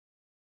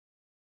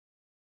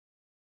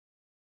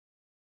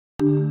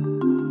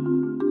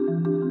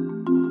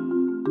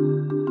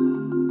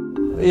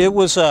It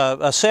was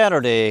a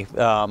Saturday.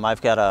 I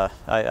like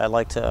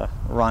to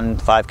run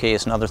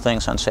 5Ks and other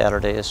things on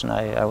Saturdays, and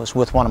I was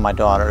with one of my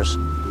daughters.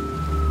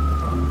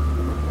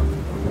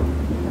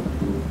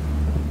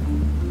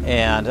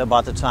 And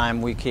about the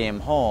time we came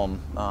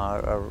home,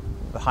 a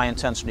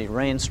high-intensity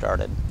rain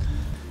started.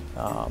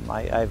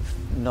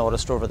 I've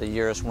noticed over the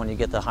years when you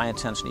get the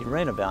high-intensity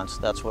rain events,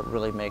 that's what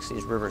really makes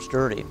these rivers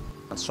dirty.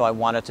 And so I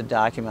wanted to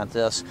document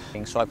this,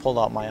 so I pulled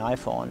out my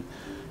iPhone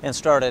and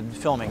started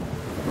filming.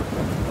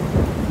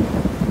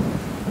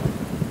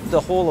 The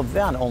whole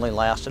event only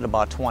lasted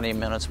about 20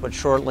 minutes, but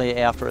shortly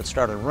after it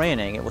started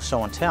raining, it was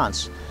so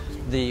intense,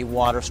 the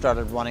water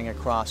started running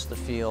across the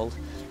field,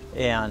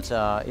 and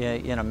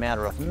in a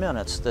matter of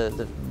minutes,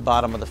 the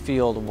bottom of the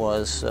field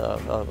was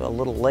a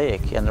little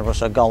lake, and there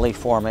was a gully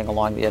forming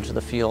along the edge of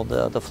the field.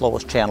 The flow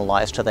was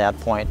channelized to that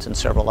point and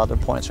several other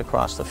points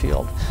across the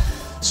field.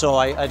 So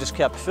I just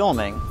kept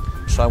filming.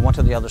 So I went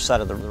to the other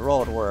side of the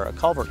road where a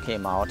culvert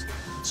came out.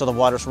 So the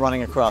water's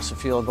running across the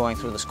field, going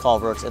through this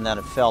culvert, and then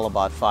it fell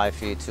about 5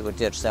 feet to a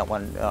ditch that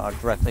went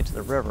directly to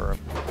the river.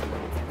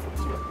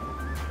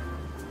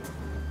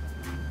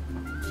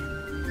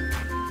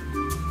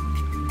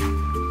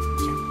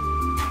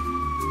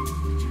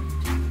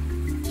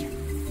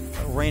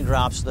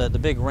 Raindrops, the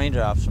big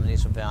raindrops from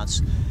these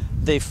events,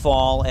 they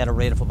fall at a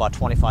rate of about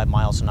 25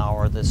 miles an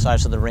hour. The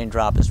size of the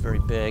raindrop is very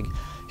big.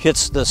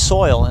 Hits the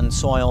soil, and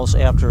soils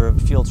after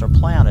fields are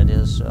planted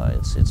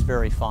it's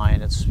very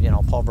fine. It's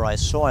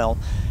pulverized soil,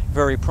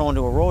 very prone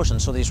to erosion.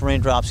 So these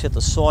raindrops hit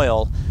the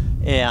soil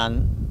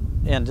and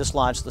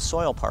dislodge the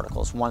soil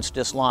particles. Once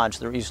dislodged,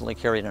 they're easily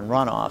carried in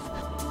runoff.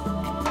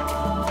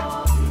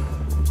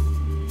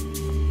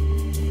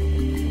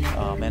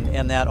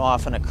 And that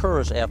often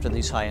occurs after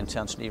these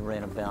high-intensity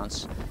rain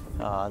events.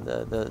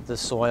 The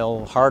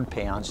soil hard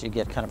pans, you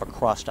get kind of a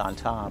crust on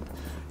top,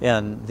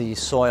 and the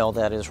soil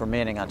that is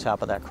remaining on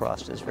top of that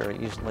crust is very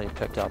easily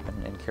picked up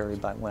and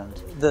carried by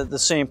wind. The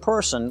same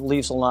person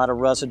leaves a lot of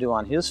residue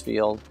on his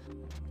field.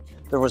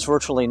 There was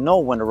virtually no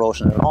wind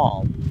erosion at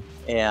all,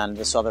 and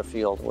this other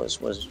field was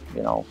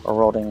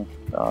eroding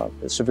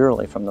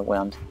severely from the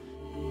wind.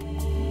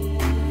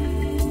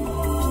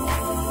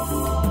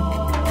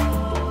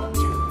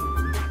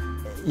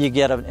 You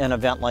get an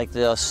event like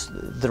this,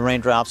 the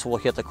raindrops will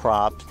hit the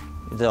crop,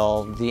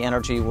 the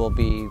energy will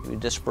be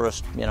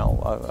dispersed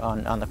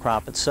on the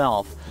crop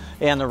itself,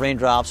 and the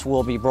raindrops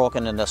will be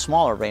broken into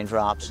smaller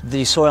raindrops.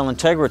 The soil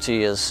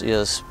integrity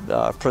is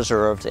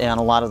preserved, and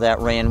a lot of that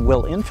rain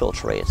will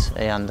infiltrate,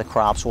 and the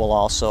crops will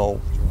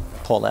also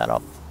pull that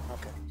up.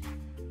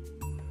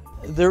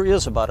 Okay. There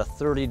is about a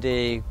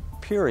 30-day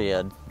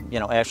period,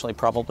 actually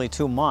probably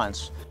 2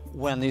 months,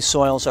 when these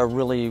soils are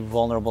really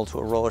vulnerable to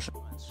erosion.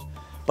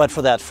 But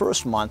for that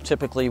first month,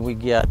 typically we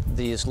get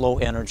these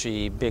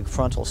low-energy, big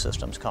frontal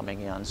systems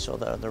coming in, so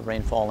the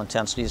rainfall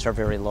intensities are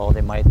very low.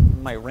 They might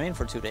rain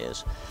for 2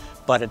 days,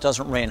 but it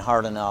doesn't rain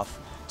hard enough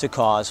to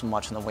cause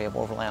much in the way of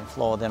overland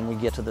flow. Then we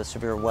get to the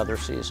severe weather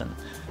season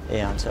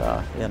and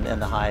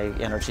the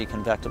high-energy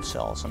convective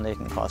cells, and they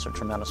can cause a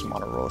tremendous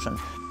amount of erosion.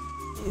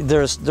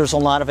 There's a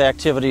lot of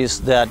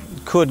activities that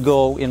could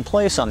go in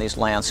place on these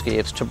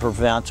landscapes to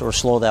prevent or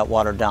slow that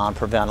water down,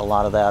 prevent a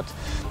lot of that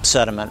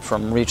sediment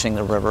from reaching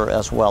the river,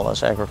 as well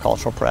as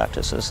agricultural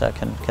practices that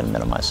can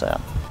minimize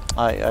that.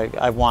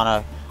 I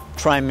want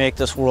to try and make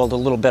this world a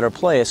little better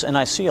place, and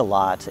I see a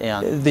lot,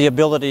 and the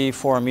ability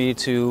for me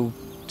to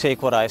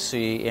take what I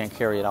see and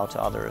carry it out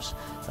to others,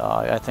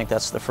 I think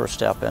that's the first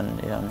step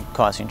in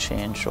causing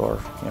change, or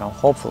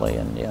hopefully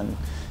in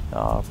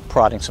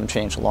prodding some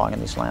change along in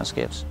these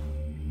landscapes.